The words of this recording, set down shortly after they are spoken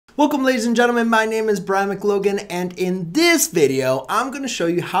Welcome, ladies and gentlemen. My name is Brian McLogan, and in this video, I'm going to show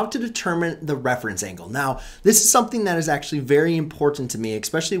you how to determine the reference angle. Now, this is something that is actually very important to me,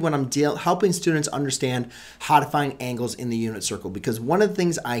 especially when I'm helping students understand how to find angles in the unit circle, because one of the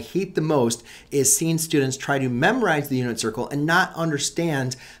things I hate the most is seeing students try to memorize the unit circle and not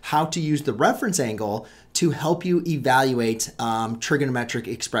understand how to use the reference angle to help you evaluate trigonometric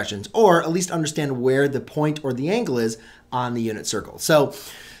expressions, or at least understand where the point or the angle is on the unit circle. So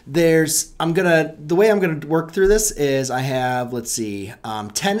the way I'm gonna work through this is I have,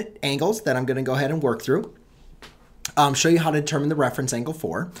 10 angles that I'm gonna go ahead and work through. Show you how to determine the reference angle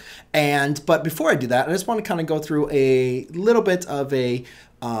for. But before I do that, I just want to kind of go through a little bit of a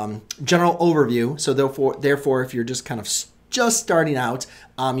general overview. So therefore, if you're just kind of just starting out,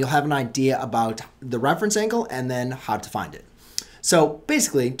 you'll have an idea about the reference angle and then how to find it. So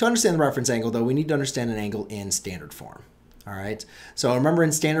basically, to understand the reference angle, though, we need to understand an angle in standard form. All right, so remember,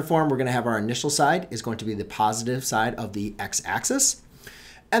 in standard form, we're going to have our initial side is going to be the positive side of the x-axis.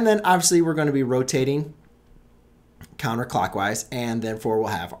 And then obviously we're going to be rotating counterclockwise, and therefore we'll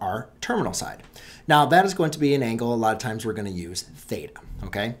have our terminal side. Now that is going to be an angle. A lot of times we're going to use theta,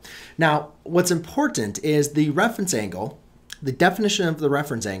 okay? Now what's important is the reference angle. The definition of the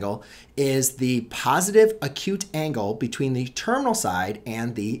reference angle is the positive acute angle between the terminal side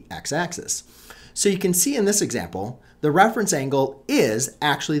and the x-axis. So you can see in this example, the reference angle is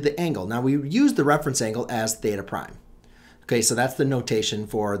actually the angle. Now we use the reference angle as theta prime. Okay, so that's the notation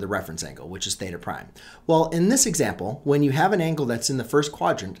for the reference angle, which is theta prime. Well, in this example, when you have an angle that's in the first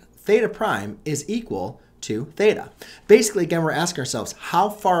quadrant, theta prime is equal to theta. Basically, again, we're asking ourselves, how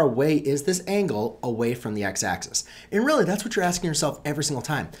far away is this angle away from the x-axis? And really, that's what you're asking yourself every single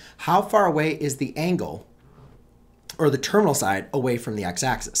time. How far away is the angle or the terminal side away from the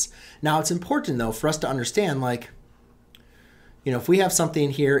x-axis? Now, it's important, though, for us to understand, if we have something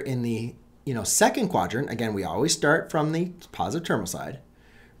here in the second quadrant, again, we always start from the positive terminal side,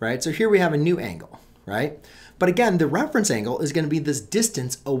 right? So here we have a new angle, right? But again, the reference angle is going to be this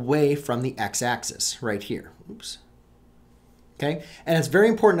distance away from the x-axis right here. Oops. Okay, and it's very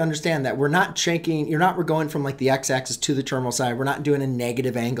important to understand that we're not we're going from like the x-axis to the terminal side. We're not doing a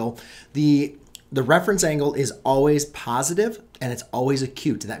negative angle. The reference angle is always positive and it's always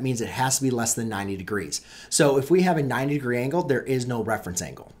acute. That means it has to be less than 90 degrees. So if we have a 90-degree angle, there is no reference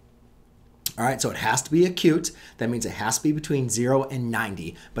angle. All right, so it has to be acute. That means it has to be between 0 and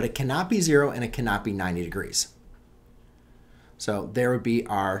 90, but it cannot be 0 and it cannot be 90 degrees. So there would be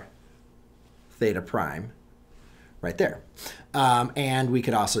our theta prime right there. And we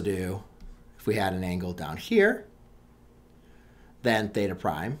could also do, if we had an angle down here, then theta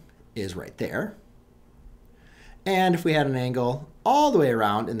prime is right there. And if we had an angle all the way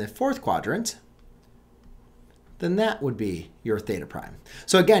around in the fourth quadrant, then that would be your theta prime.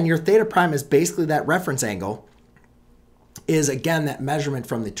 So again, your theta prime is basically that reference angle, is again that measurement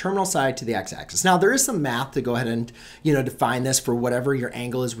from the terminal side to the x-axis. Now there is some math to go ahead and define this for whatever your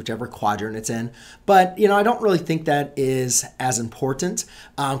angle is, whichever quadrant it's in. But I don't really think that is as important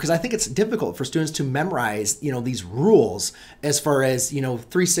because I think it's difficult for students to memorize these rules as far as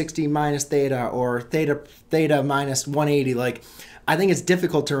 360 minus theta or theta minus 180. I think it's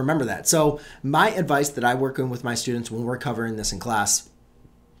difficult to remember that. So my advice that I work with my students when we're covering this in class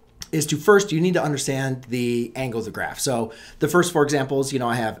is to first, you need to understand the angle of the graph. So the first four examples,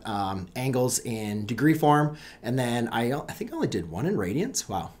 I have angles in degree form, and then I think I only did one in radians.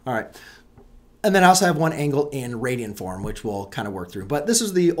 Wow. All right. And then I also have one angle in radian form, which we'll kind of work through. But this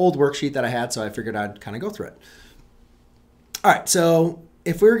is the old worksheet that I had, so I figured I'd kind of go through it. All right. So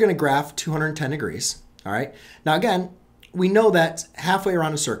if we were going to graph 210 degrees, all right. Now again, we know that halfway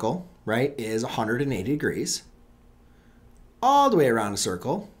around a circle, right, is 180 degrees. All the way around a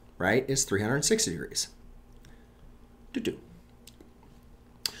circle, right, is 360 degrees.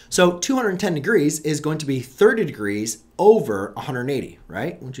 So 210 degrees is going to be 30 degrees over 180,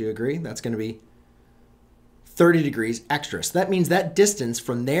 right? Would you agree? That's going to be 30 degrees extra. So that means that distance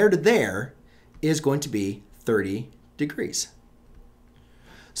from there to there is going to be 30 degrees.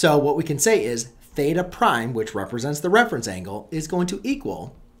 So what we can say is theta prime, which represents the reference angle, is going to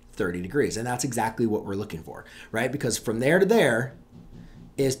equal 30 degrees. And that's exactly what we're looking for, right? Because from there to there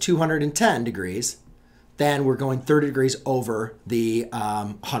is 210 degrees, then we're going 30 degrees over the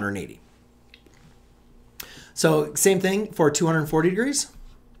 180. So same thing for 240 degrees.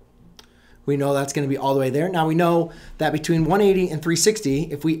 We know that's going to be all the way there. Now we know that between 180 and 360,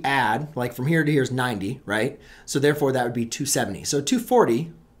 if we add, like from here to here is 90, right? So therefore that would be 270. So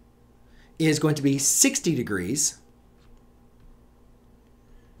 240 is going to be 60 degrees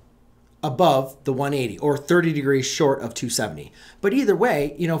above the 180 or 30 degrees short of 270. But either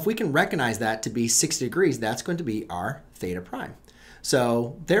way, if we can recognize that to be 60 degrees, that's going to be our theta prime.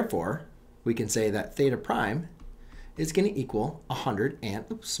 So therefore, we can say that theta prime is going to equal 100 and,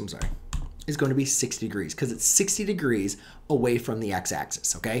 is going to be 60 degrees because it's 60 degrees away from the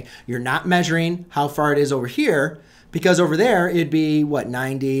x-axis, okay? You're not measuring how far it is over here because over there it'd be,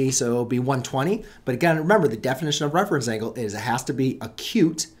 90, so it'll be 120. But again, remember the definition of reference angle is it has to be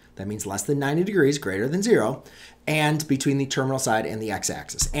acute. That means less than 90 degrees, greater than 0, and between the terminal side and the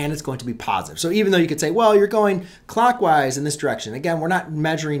x-axis. And it's going to be positive. So even though you could say, well, you're going clockwise in this direction. Again, we're not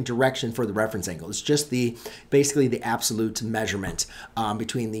measuring direction for the reference angle. It's just basically the absolute measurement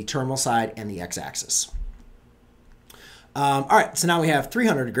between the terminal side and the x-axis. All right, so now we have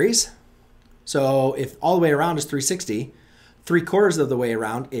 300 degrees. So if all the way around is 360, 3/4 of the way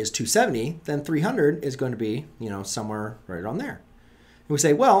around is 270, then 300 is going to be, somewhere right around there. We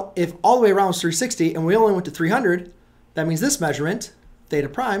say, well, if all the way around is 360 and we only went to 300, that means this measurement, theta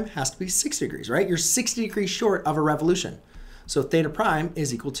prime, has to be 60 degrees, right? You're 60 degrees short of a revolution. So theta prime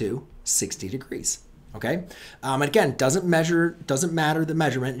is equal to 60 degrees, okay? And again, doesn't matter the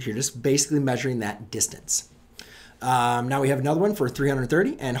measurement. You're just basically measuring that distance. Now we have another one for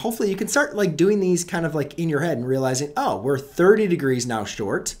 330, and hopefully you can start doing these kind of in your head and realizing, oh, we're 30 degrees now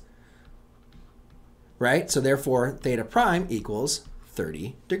short, right? So therefore, theta prime equals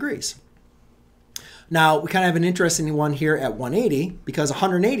 30 degrees. Now, we kind of have an interesting one here at 180 because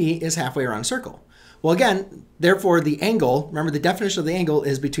 180 is halfway around a circle. Well, again, therefore the angle, remember the definition of the angle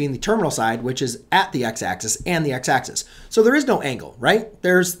is between the terminal side, which is at the x-axis, and the x-axis. So there is no angle, right?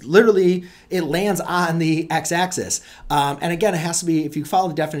 There's literally, it lands on the x-axis. And again, it has to be, if you follow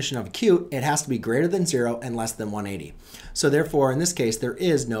the definition of acute, it has to be greater than 0 and less than 180. So therefore, in this case, there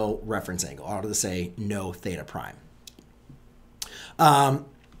is no reference angle. I ought to say no theta prime.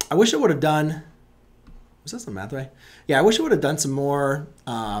 I wish I would have done, was this the math way? Yeah, I wish I would have done some more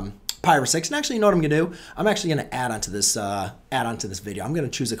pi over 6. And actually, you know what I'm going to do? I'm actually going to add onto this video. I'm going to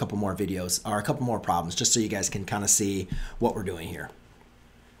choose a couple more videos or a couple more problems just so you guys can kind of see what we're doing here.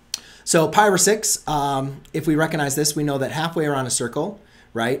 So pi over 6, if we recognize this, we know that halfway around a circle,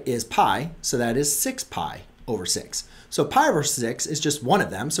 right, is pi. So that is 6 pi over 6. So pi over 6 is just one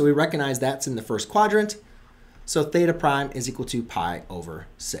of them. So we recognize that's in the first quadrant. So theta prime is equal to pi over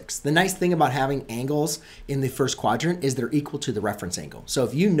 6. The nice thing about having angles in the first quadrant is they're equal to the reference angle. So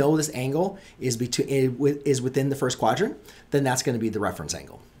if you know this angle is within the first quadrant, then that's going to be the reference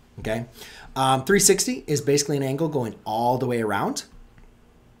angle. Okay, 360 is basically an angle going all the way around,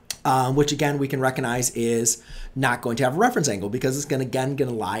 which again we can recognize is not going to have a reference angle because it's going to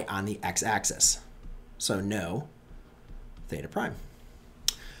lie on the x-axis. So no theta prime.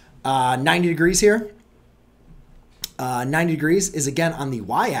 90 degrees here. 90 degrees is again on the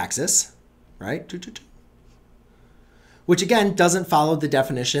y-axis, right? Which again doesn't follow the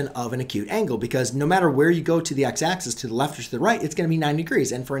definition of an acute angle because no matter where you go to the x-axis, to the left or to the right, it's going to be 90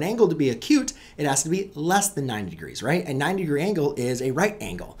 degrees. And for an angle to be acute, it has to be less than 90 degrees, right? A 90-degree angle is a right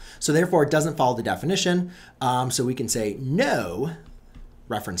angle. So therefore, it doesn't follow the definition. So we can say no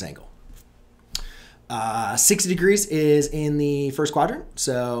reference angle. 60 degrees is in the first quadrant.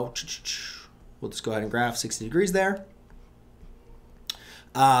 So we'll just go ahead and graph 60 degrees there.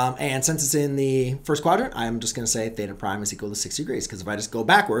 And since it's in the first quadrant, I'm just going to say theta prime is equal to 60 degrees because if I just go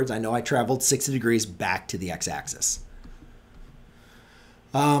backwards, I know I traveled 60 degrees back to the x-axis.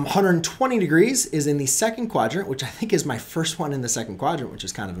 120 degrees is in the second quadrant, which I think is my first one in the second quadrant, which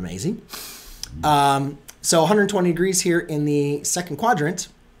is kind of amazing. So 120 degrees here in the second quadrant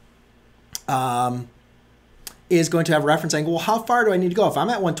is going to have a reference angle. Well, how far do I need to go? If I'm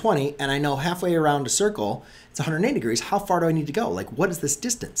at 120 and I know halfway around a circle, it's 180 degrees, how far do I need to go? Like, what is this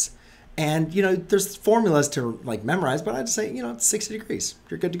distance? And, there's formulas to memorize, but I'd say, it's 60 degrees.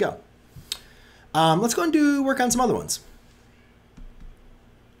 You're good to go. Let's go and work on some other ones.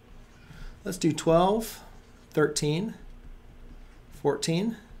 Let's do 12, 13,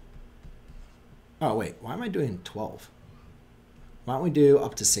 14. Oh, wait, why am I doing 12? Why don't we do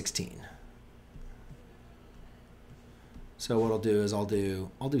up to 16? So what I'll do is I'll do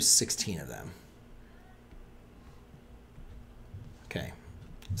 16 of them. Okay,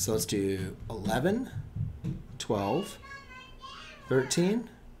 so let's do 11, 12, 13,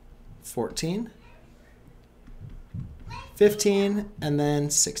 14, 15, and then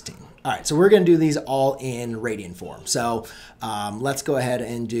 16. All right, so we're going to do these all in radian form. So let's go ahead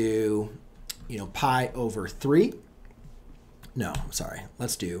and do, pi over 3. No, I'm sorry.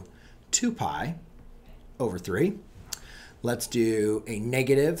 Let's do 2 pi over 3. Let's do a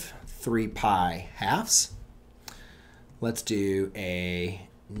negative 3 pi halves. Let's do a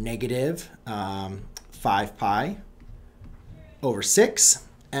negative 5 pi over 6.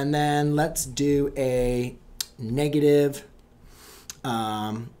 And then let's do a negative,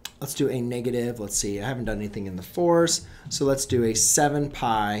 let's see, I haven't done anything in the 4s. So let's do a 7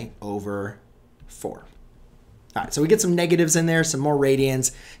 pi over 4. All right, so we get some negatives in there, some more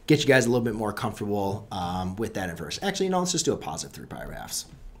radians, get you guys a little bit more comfortable with that inverse. Actually, let's just do a positive 3 pi over halves.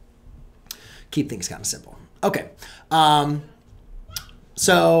 Keep things kind of simple. Okay,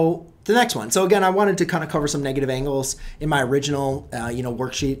 so the next one. So again, I wanted to kind of cover some negative angles. In my original,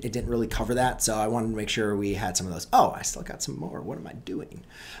 worksheet, it didn't really cover that, so I wanted to make sure we had some of those. Oh, I still got some more. What am I doing?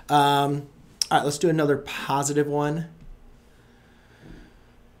 All right, let's do another positive one.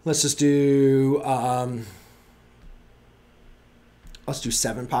 Let's just do... let's do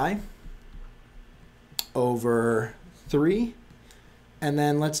 7 pi over 3. And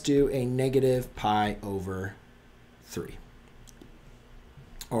then let's do a negative pi over 3.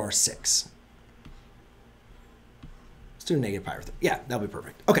 Or 6. Let's do a negative pi over 3. Yeah, that'll be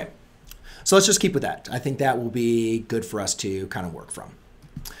perfect. Okay. So let's just keep with that. I think that will be good for us to kind of work from.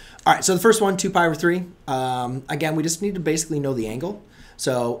 All right, so the first one, 2 pi over 3. Again, we just need to basically know the angle.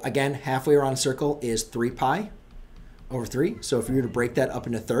 So again, halfway around a circle is 3 pi over 3. So if you were to break that up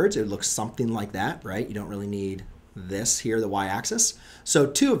into thirds, it would look something like that, right? You don't really need this here, the y-axis. So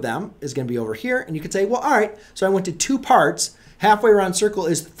 2 of them is going to be over here. And you could say, well, all right, so I went to 2 parts. Halfway around a circle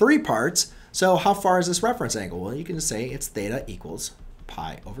is 3 parts. So how far is this reference angle? Well, you can just say it's theta equals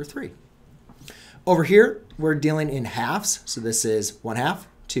pi over 3. Over here, we're dealing in halves. So this is 1 half,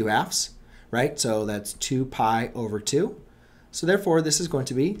 2 halves, right? So that's 2 pi over 2. So therefore, this is going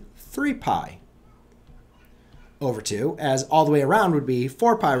to be 3 pi over 2, as all the way around would be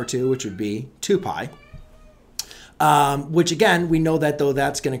 4 pi over 2, which would be 2 pi. Which again, we know that though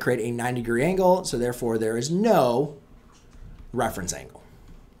that's going to create a 90-degree angle, so therefore there is no reference angle.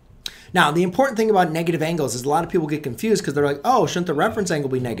 Now, the important thing about negative angles is a lot of people get confused because they're like, oh, shouldn't the reference angle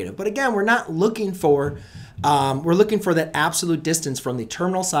be negative? But again, we're not looking for, we're looking for that absolute distance from the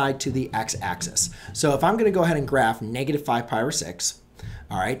terminal side to the x-axis. So if I'm going to go ahead and graph negative 5 pi over 6,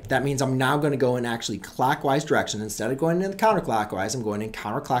 all right, that means I'm now going to go in actually clockwise direction. Instead of going in the counterclockwise, I'm going in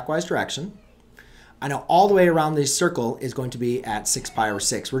counterclockwise direction. I know all the way around this circle is going to be at 6 pi over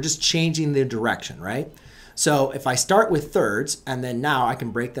 6. We're just changing the direction, right? So if I start with thirds, and then now I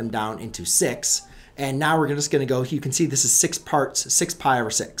can break them down into 6, and now we're just going to go, you can see this is 6 parts, 6 pi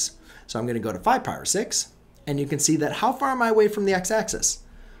over 6. So I'm going to go to 5 pi over 6, and you can see that how far am I away from the x-axis?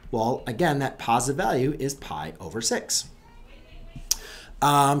 Well, again, that positive value is pi over 6.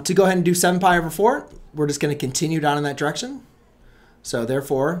 To go ahead and do 7 pi over 4, we're just going to continue down in that direction. So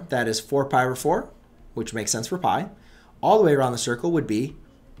therefore, that is 4 pi over 4, which makes sense for pi. All the way around the circle would be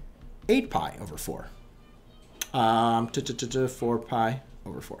 8 pi over 4. 4 pi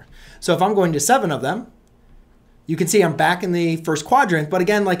over 4. So if I'm going to 7 of them, you can see I'm back in the first quadrant, but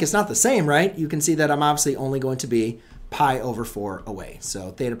again, like it's not the same, right? You can see that I'm obviously only going to be pi over 4 away.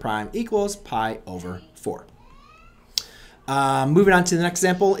 So theta prime equals pi over 4. Moving on to the next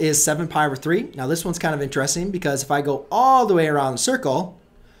example is 7 pi over 3. Now this one's kind of interesting because if I go all the way around the circle,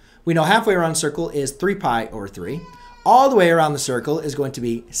 we know halfway around the circle is 3 pi over 3. All the way around the circle is going to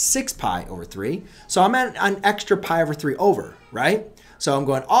be 6 pi over 3. So I'm at an extra pi over 3 over, right? So I'm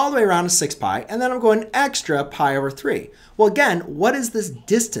going all the way around to 6 pi, and then I'm going extra pi over 3. Well, again, what is this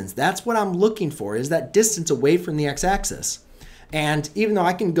distance? That's what I'm looking for, is that distance away from the x-axis. And even though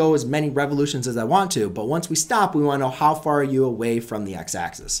I can go as many revolutions as I want to, but once we stop, we want to know how far are you away from the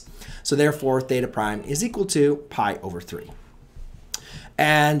x-axis. So therefore, theta prime is equal to pi over 3.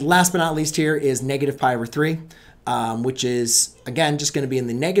 And last but not least here is negative pi over 3. Which is, again, just going to be in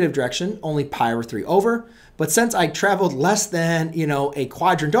the negative direction, only pi over 3 over. But since I traveled less than, a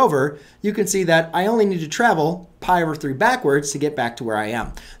quadrant over, you can see that I only need to travel pi over 3 backwards to get back to where I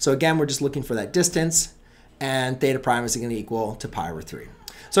am. So again, we're just looking for that distance, and theta prime is going to equal to pi over 3.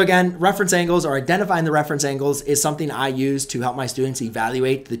 So again, reference angles, or identifying the reference angles, is something I use to help my students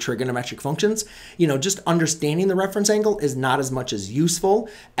evaluate the trigonometric functions. Just understanding the reference angle is not as much as useful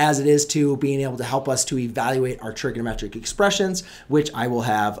as it is to being able to help us to evaluate our trigonometric expressions, which I will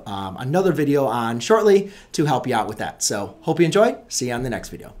have another video on shortly to help you out with that. So hope you enjoy. See you on the next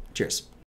video. Cheers.